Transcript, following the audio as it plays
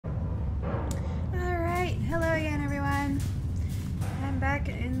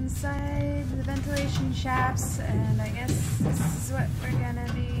back inside the ventilation shafts, and I guess this is what we're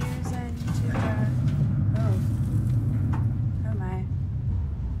gonna be using to, oh my.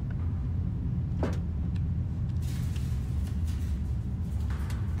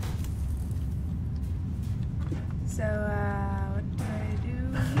 So, what do I do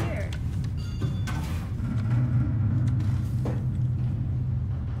here?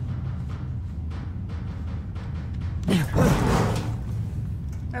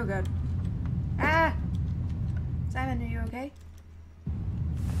 Oh god. Ah! Simon, are you okay?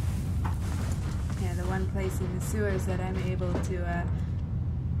 Yeah, the one place in the sewers that I'm able to,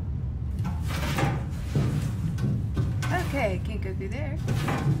 okay, can't go through there.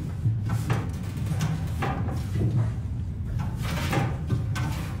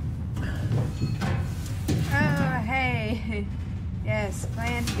 Oh, hey! Yes,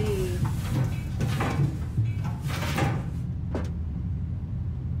 plan B.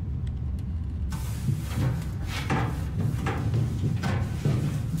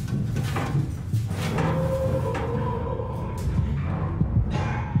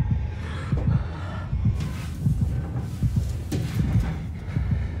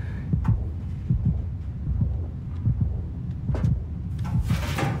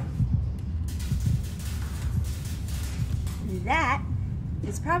 That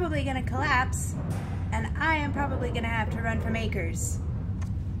is probably gonna collapse, and I am probably gonna have to run from Akers.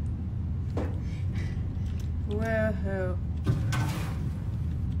 Whoa.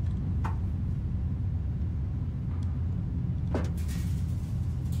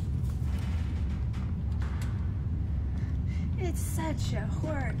 It's such a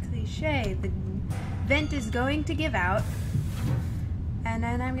horror cliche. The vent is going to give out, and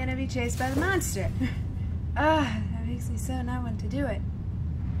then I'm gonna be chased by the monster. That makes me so not want to do it.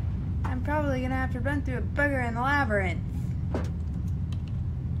 I'm probably gonna have to run through a booger in the labyrinth.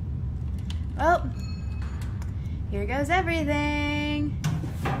 Well, here goes everything.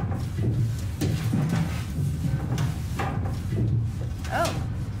 Oh.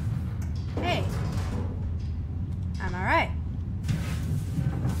 Hey. I'm alright.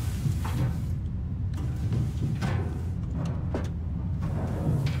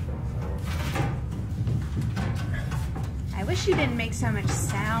 I wish you didn't make so much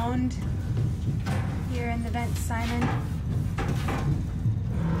sound here in the vent, Simon.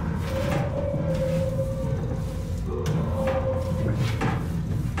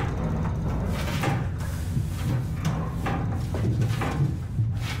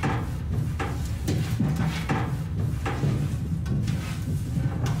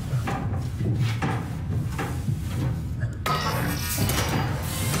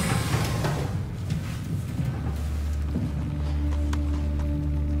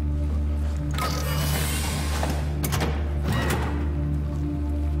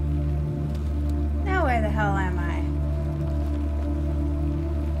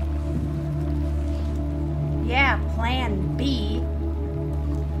 Plan B,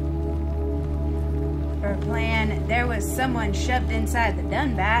 or plan there was someone shoved inside the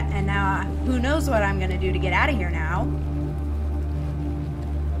Dunbat, and now who knows what I'm gonna do to get out of here now.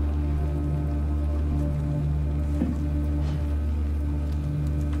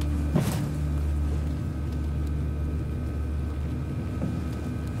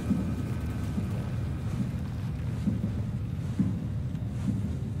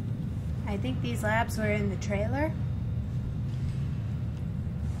 I think these labs were in the trailer.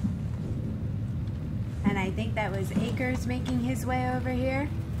 And I think that was Akers making his way over here.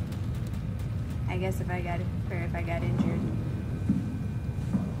 I guess if I got injured.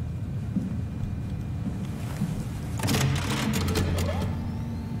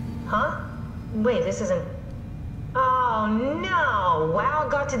 Huh? Wait, this isn't... Oh no! Wow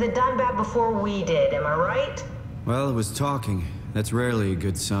got to the Dunbat before we did, am I right? Well, it was talking. That's rarely a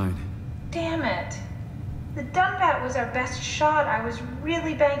good sign. Damn it. The Dunbat was our best shot. I was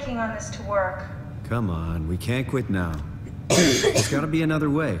really banking on this to work. Come on, we can't quit now. There's gotta be another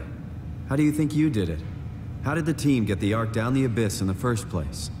way. How do you think you did it? How did the team get the Ark down the abyss in the first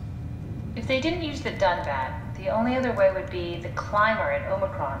place? If they didn't use the Dunbat, the only other way would be the climber at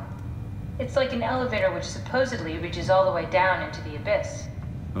Omicron. It's like an elevator which supposedly reaches all the way down into the abyss.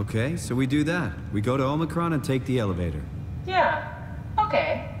 Okay, so we do that. We go to Omicron and take the elevator. Yeah,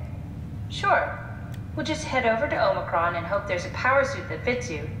 okay. Sure. We'll just head over to Omicron and hope there's a power suit that fits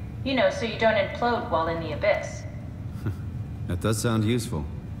you. You know, so you don't implode while in the abyss. That does sound useful.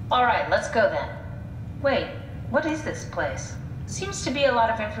 Alright, let's go then. Wait, what is this place? Seems to be a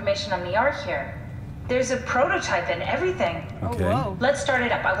lot of information on the Ark here. There's a prototype and everything. Okay. Oh, whoa. Let's start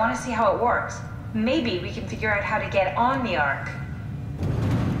it up. I want to see how it works. Maybe we can figure out how to get on the Ark.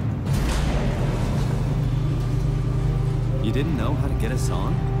 You didn't know how to get us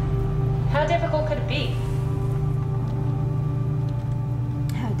on? How difficult could it be?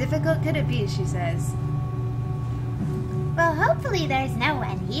 How difficult could it be, she says. Well, hopefully there's no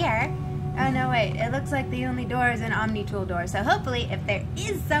one here. Oh, no, wait. It looks like the only door is an Omni-tool door. So hopefully, if there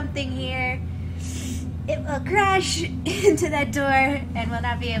is something here, it will crash into that door and we'll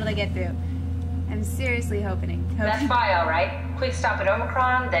not be able to get through. I'm seriously hoping. That's Phi, all right. Quick stop at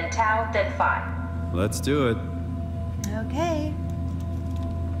Omicron, then Tau, then Phi. Let's do it. Okay.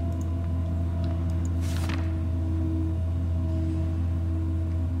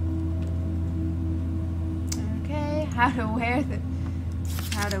 Okay, how to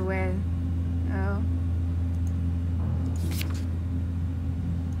wear. Oh.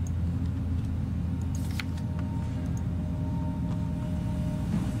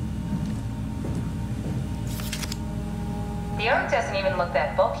 The arc doesn't even look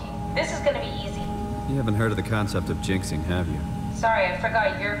that bulky. This is gonna be easy. You haven't heard of the concept of jinxing, have you? Sorry, I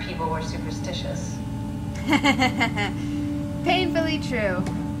forgot your people were superstitious. Painfully true.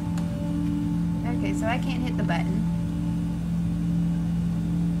 Okay, so I can't hit the button.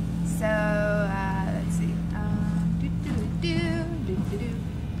 So, let's see.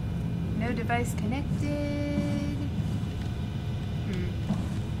 No device connected.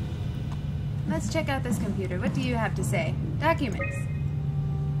 Let's check out this computer. What do you have to say? Documents.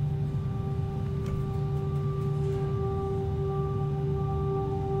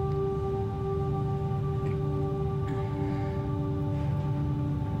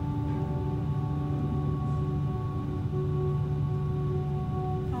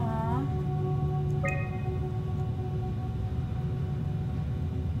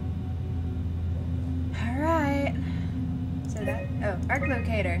 Arc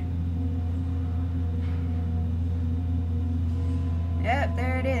locator. Yep,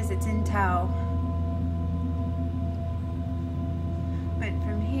 there it is. It's in Tau. Went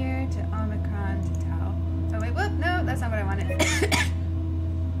from here to Omicron to Tau. Oh wait, whoop, no, that's not what I wanted.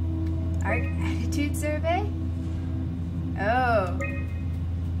 Arc attitude survey? Oh.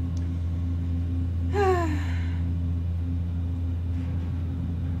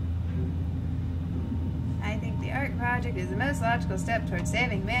 Project is the most logical step towards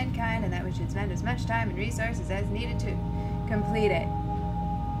saving mankind, and that we should spend as much time and resources as needed to complete it.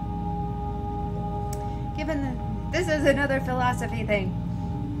 This is another philosophy thing.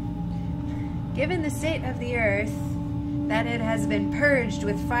 Given the state of the Earth, that it has been purged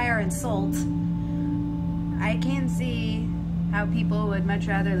with fire and salt, I can see how people would much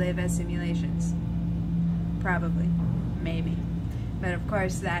rather live as simulations. Probably. Maybe. But of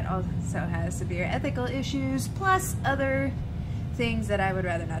course that also has severe ethical issues, plus other things that I would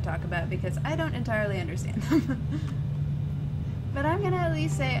rather not talk about because I don't entirely understand them. But I'm gonna at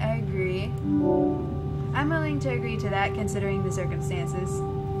least say I agree. I'm willing to agree to that considering the circumstances.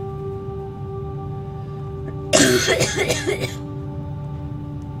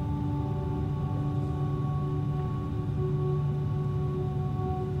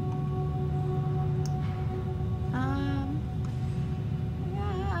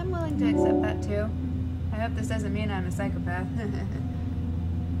 To accept that too. I hope this doesn't mean I'm a psychopath.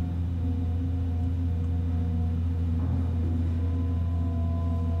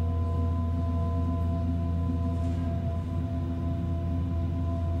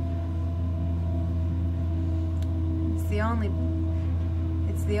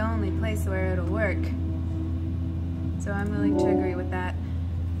 It's the only place where it'll work. So I'm willing to agree with that.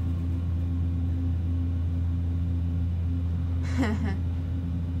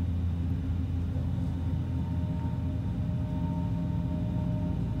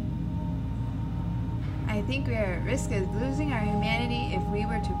 I think we are at risk of losing our humanity if we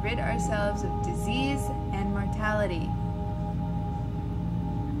were to rid ourselves of disease and mortality.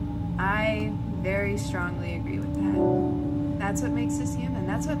 I very strongly agree with that. That's what makes us human.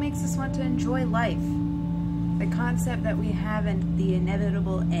 That's what makes us want to enjoy life. The concept that we have and the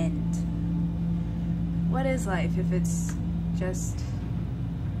inevitable end. What is life if it's just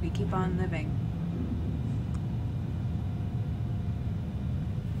we keep on living?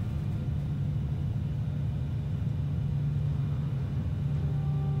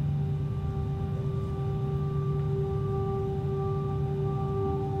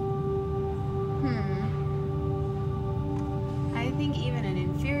 I think even an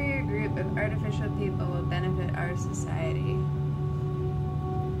inferior group of artificial people will benefit our society.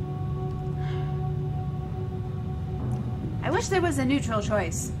 I wish there was a neutral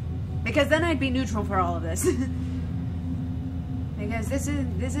choice, because then I'd be neutral for all of this. Because this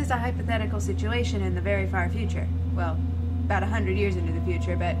is a hypothetical situation in the very far future. Well, about 100 years into the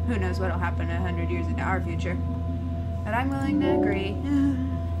future, but who knows what'll happen 100 years into our future. But I'm willing to agree.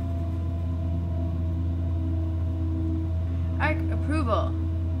 ARC approval.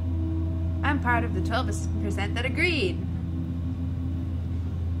 I'm part of the 12% that agreed.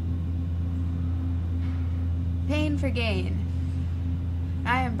 Pain for gain.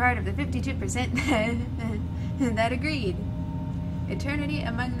 I am part of the 52% that agreed. Eternity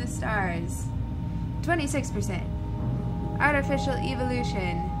among the stars. 26%. Artificial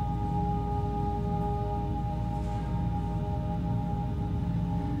evolution.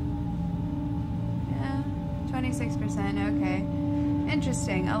 Yeah, 26%, okay.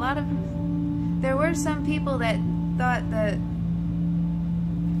 Interesting. There were some people that thought that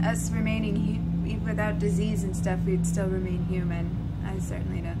us remaining without disease and stuff, we'd still remain human. I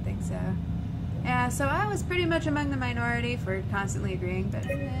certainly don't think so. Yeah, so I was pretty much among the minority for constantly agreeing, but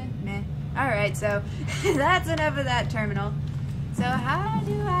meh. Alright, so that's enough of that terminal. So how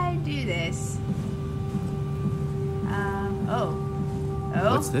do I do this?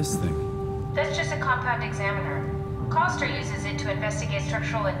 What's this thing? That's just a compound examiner. Coster uses it to investigate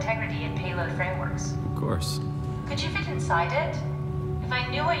structural integrity in payload frameworks. Of course. Could you fit inside it? If I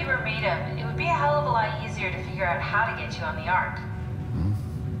knew what you were made of, it would be a hell of a lot easier to figure out how to get you on the Ark.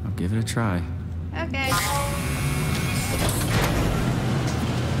 I'll give it a try. Okay.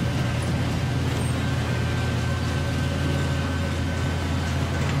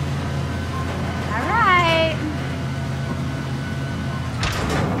 Alright.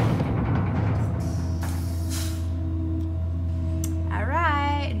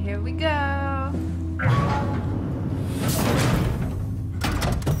 Alright, here we go.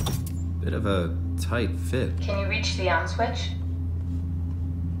 Bit of a tight fit. Can you reach the on switch?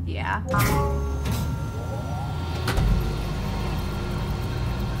 Yeah.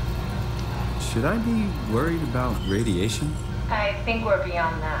 Should I be worried about radiation? I think we're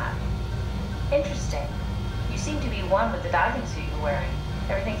beyond that. Interesting. You seem to be one with the diving suit you're wearing.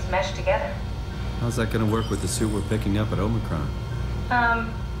 Everything's meshed together. How's that gonna work with the suit we're picking up at Omicron?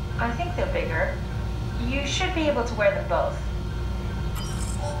 I think they're bigger. You should be able to wear them both.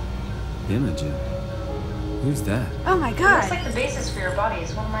 Imogen. Who's that? Oh my It god. looks like the basis for your body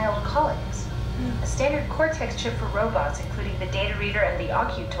is one of my old colleagues. A standard Cortex chip for robots, including the data reader and the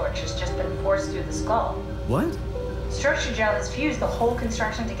OcuTorch, has just been forced through the skull. What? Structure gel has fused the whole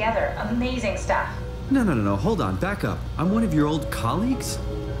construction together. Amazing stuff. No, hold on, back up. I'm one of your old colleagues?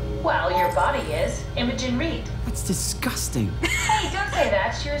 Well, your body is. Imogen Reed. That's disgusting. Hey, don't say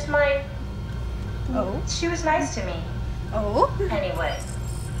that. She was my... Oh. She was nice to me. Oh. Anyway,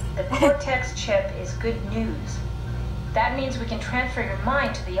 the Cortex chip is good news. That means we can transfer your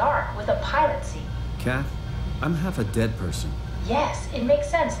mind to the Ark with a pilot seat. Kath, I'm half a dead person. Yes, it makes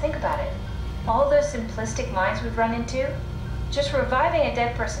sense. Think about it. All those simplistic minds we've run into, just reviving a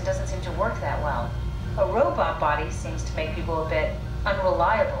dead person doesn't seem to work that well. A robot body seems to make people a bit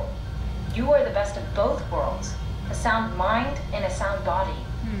unreliable. You are the best of both worlds. A sound mind and a sound body.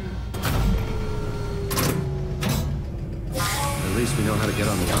 At least we know how to get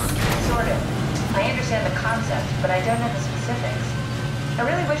on the Ark. Sort of. I understand the concept, but I don't know the specifics. I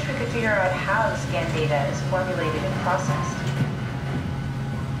really wish we could figure out how the scan data is formulated and processed.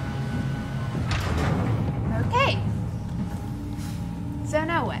 Okay. So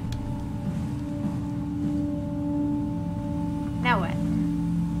now what? Now what?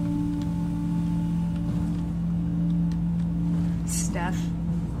 Stuff.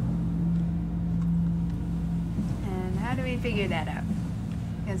 And how do we figure that out?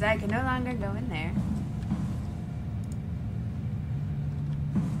 Because I can no longer go in there.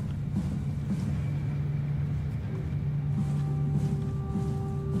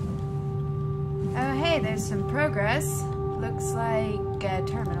 Oh, hey, there's some progress. Looks like a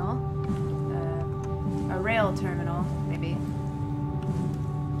terminal. A rail terminal, maybe.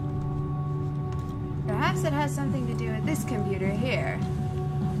 Perhaps it has something to do with this computer here.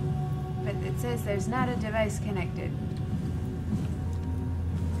 But it says there's not a device connected.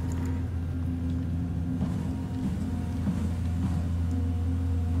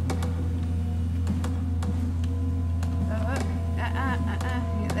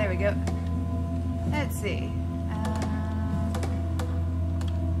 There we go. Let's see.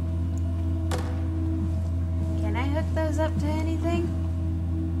 Can I hook those up to anything?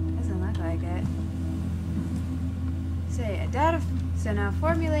 Doesn't look like it. So now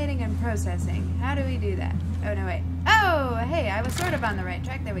formulating and processing. How do we do that? Oh, no, wait. Oh, hey, I was sort of on the right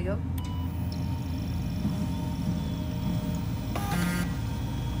track. There we go.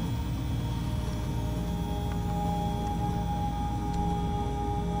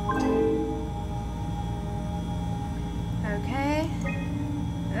 Okay.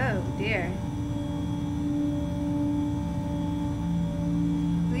 Oh, dear.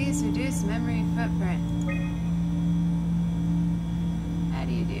 footprint. How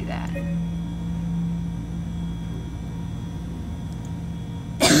do you do that?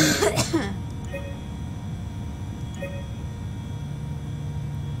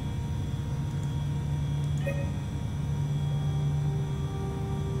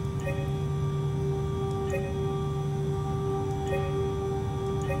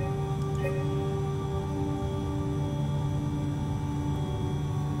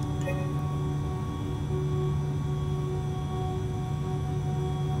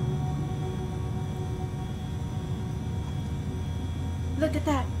 Look at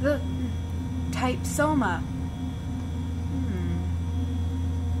that. Look. Type SOMA.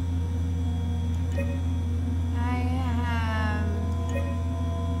 I have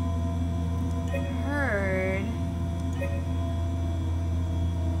heard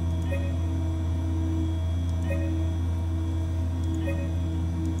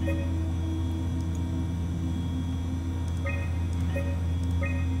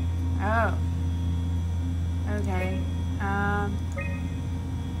oh. Okay.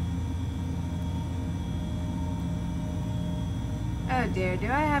 Oh dear, do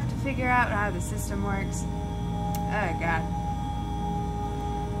I have to figure out how the system works? Oh god.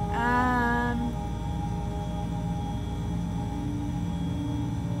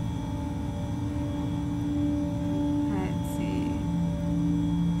 Let's see.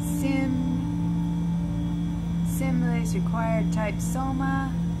 Simulate required type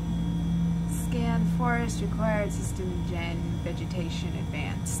SOMA. Scan forest required system gen vegetation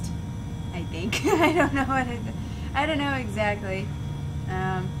advanced. I think. I don't know what it is. I don't know exactly.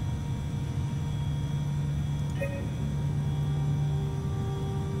 Okay,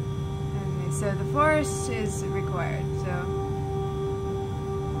 so the forest is required. So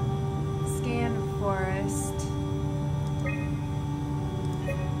scan forest.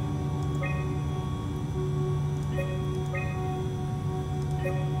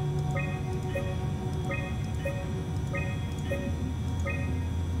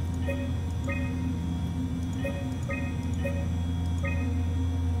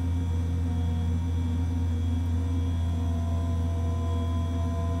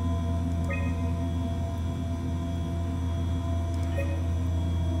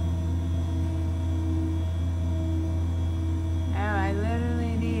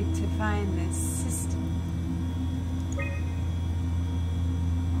 Find this system.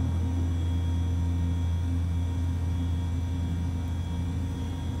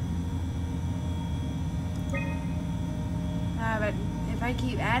 But if I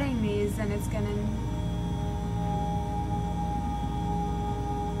keep adding these, then it's gonna...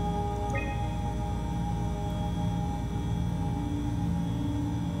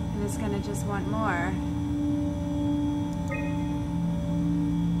 and it's gonna just want more.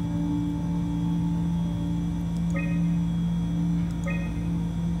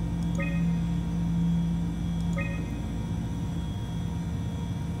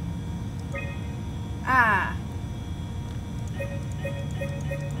 Ah.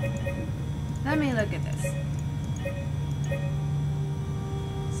 Let me look at this.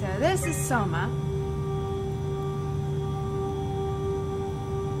 So this is SOMA.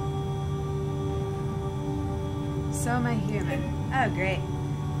 SOMA human. Oh great.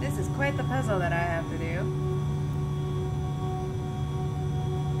 This is quite the puzzle that I have to do.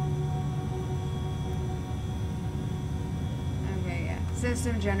 Okay, yeah.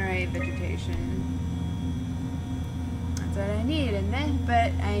 System generate vegetation. That's what I need, and then,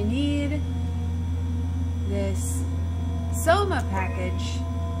 but I need this SOMA package,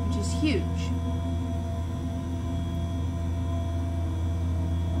 which is huge.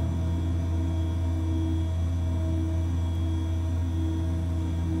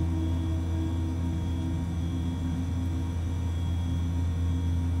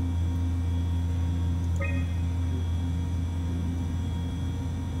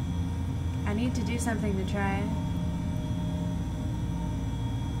 I need to do something to try.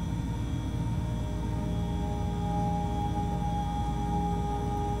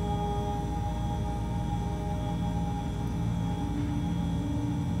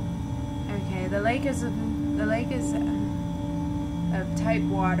 The lake is of type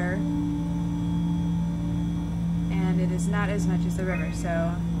water, and it is not as much as the river.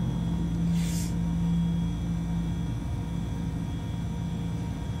 So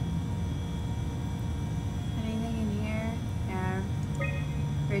anything in here? Yeah.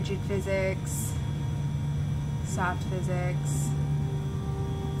 Rigid physics, soft physics,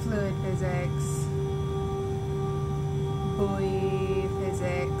 fluid physics, buoy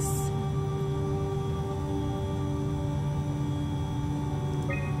physics.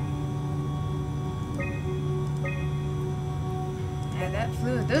 Yeah, that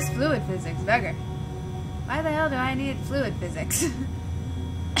fluid, those fluid physics, bugger. Why the hell do I need fluid physics?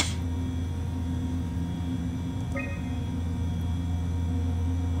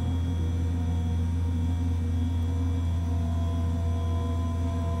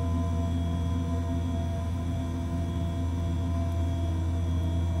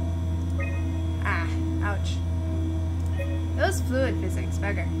 Ah, ouch. Those fluid physics,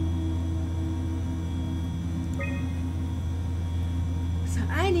 bugger. So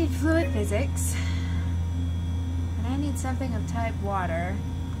I need fluid physics. And I need something of type water.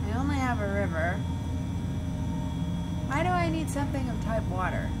 I only have a river. Why do I need something of type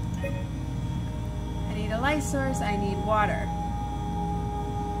water? I need a light source, I need water.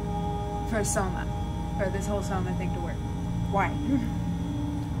 For SOMA. For this whole SOMA thing to work. Why?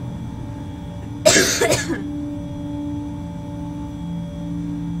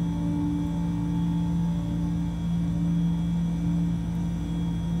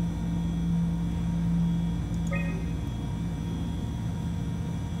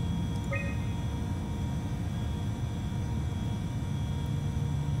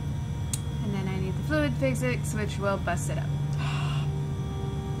 Fluid physics, which will bust it up.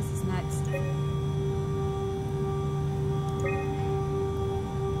 This is nuts.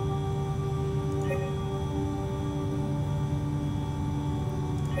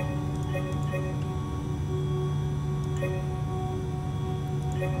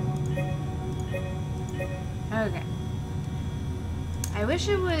 Okay. I wish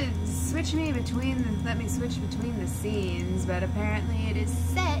it would switch me between, let me switch between the scenes, but apparently it is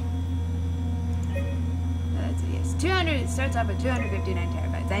set. Yes, 200, it starts off with 259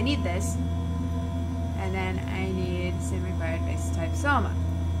 terabytes. I need this. And then I need sim required base type SOMA.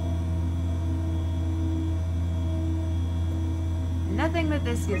 Nothing but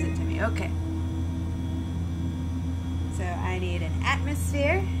this gives it to me. Okay. So I need an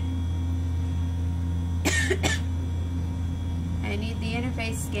atmosphere. I need the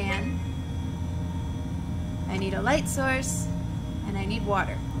interface scan. I need a light source. And I need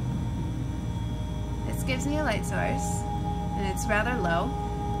water. This gives me a light source, and it's rather low.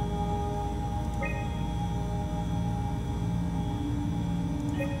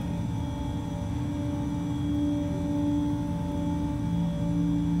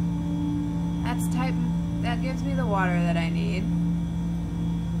 That's type, that gives me the water that I need.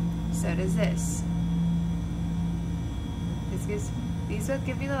 So does this. These will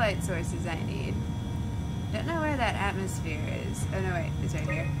give me the light sources I need. Don't know where that atmosphere is. Oh no, wait, it's right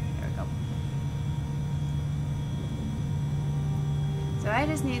here. There we go. So I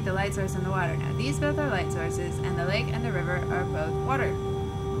just need the light source and the water now. These both are light sources, and the lake and the river are both water.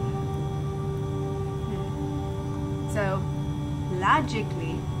 So,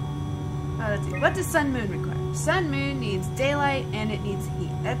 logically, let's see. What does sun moon require? Sun moon needs daylight and it needs heat.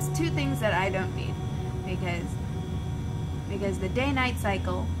 That's two things that I don't need because the day-night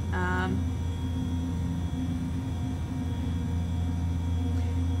cycle.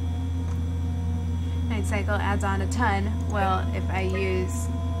 Night cycle adds on a ton. Well, if I use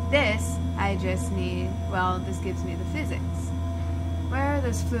this, I just need, well, this gives me the physics. Where are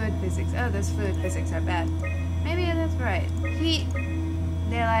those fluid physics? Oh, those fluid physics are bad. Maybe that's right. Heat,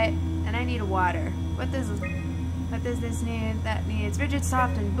 daylight, and I need water. What does this need? That needs rigid,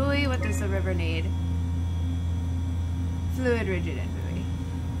 soft, and buoy. What does the river need? Fluid, rigid, and buoy.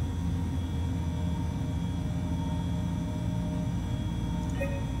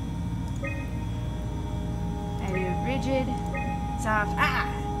 I do rigid, soft. Ah,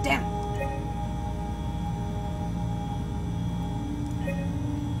 damn.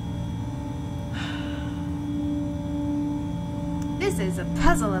 This is a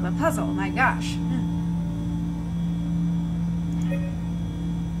puzzle of a puzzle, my gosh.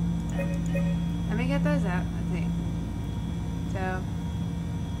 Let me get those out, let's see. So,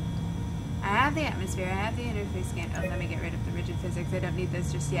 I have the atmosphere, I have the interface scan. Oh, let me get rid of the rigid physics, I don't need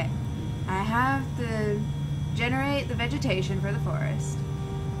this just yet. I have to generate the vegetation for the forest.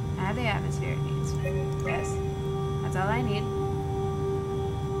 I have the atmosphere it needs. Yes, that's all I need.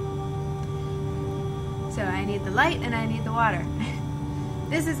 So I need the light and I need the water.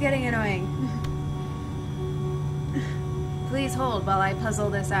 This is getting annoying. Please hold while I puzzle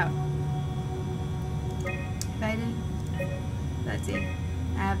this out. If I did, let's see.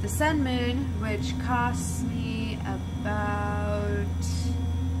 I have the sun moon, which costs me about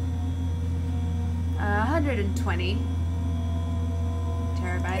 120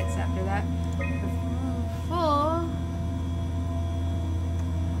 terabytes after that. Full.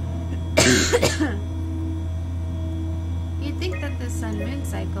 You'd think that the sun-moon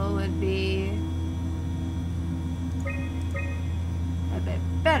cycle would be little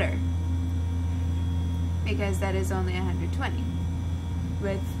bit better. Because that is only 120.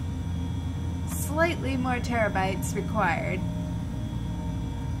 With slightly more terabytes required.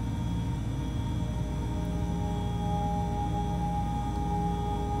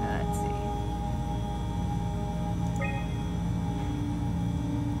 Let's see.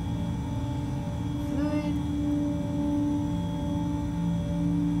 Fluid.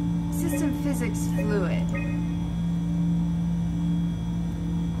 System physics fluid.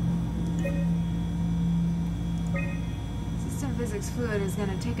 System physics fluid is going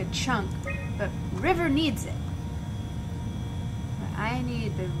to take a chunk, but River needs it. But I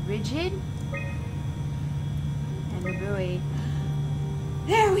need the rigid and the buoy.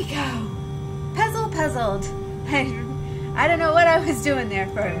 There we go! Puzzled. I don't know what I was doing there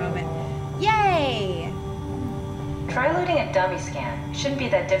for a moment. Yay! Try loading a dummy scan. It shouldn't be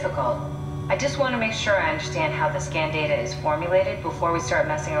that difficult. I just want to make sure I understand how the scan data is formulated before we start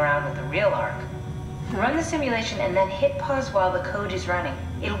messing around with the real ARC. Run the simulation and then hit pause while the code is running.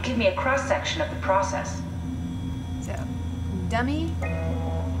 It'll give me a cross-section of the process. So, dummy.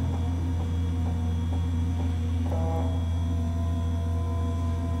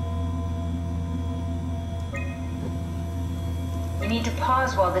 You need to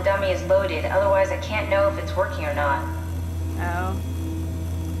pause while the dummy is loaded, otherwise I can't know if it's working or not. Oh.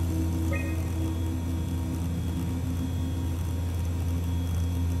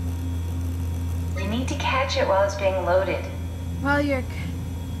 You need to catch it while it's being loaded. Well, you're...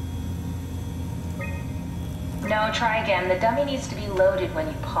 No, try again. The dummy needs to be loaded when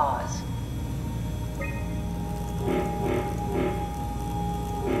you pause.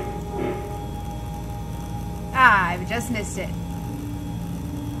 Ah, I just missed it.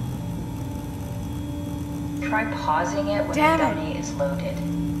 Try pausing it when Damn the it. dummy is loaded.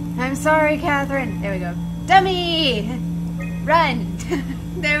 I'm sorry, Catherine. There we go. Dummy! Run!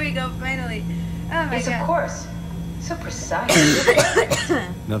 There we go, finally. Oh my Yes, god. of course. So precise.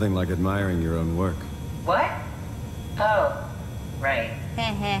 Nothing like admiring your own work. What? Oh, right.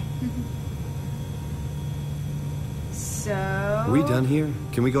 So... Are we done here?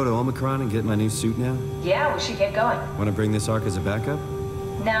 Can we go to Omicron and get my new suit now? Yeah, we should get going. Want to bring this ARC as a backup?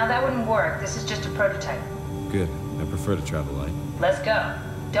 No, that wouldn't work. This is just a prototype. Good. I prefer to travel light. Let's go.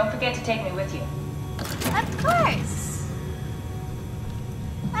 Don't forget to take me with you. Of course!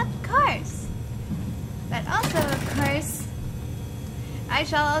 Of course! But also, of course, I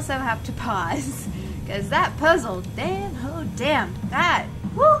shall also have to pause. Because that puzzle, damn, oh damn, that,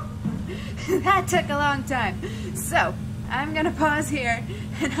 whoo! That took a long time. So, I'm gonna pause here,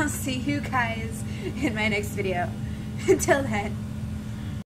 and I'll see you guys in my next video. Until then.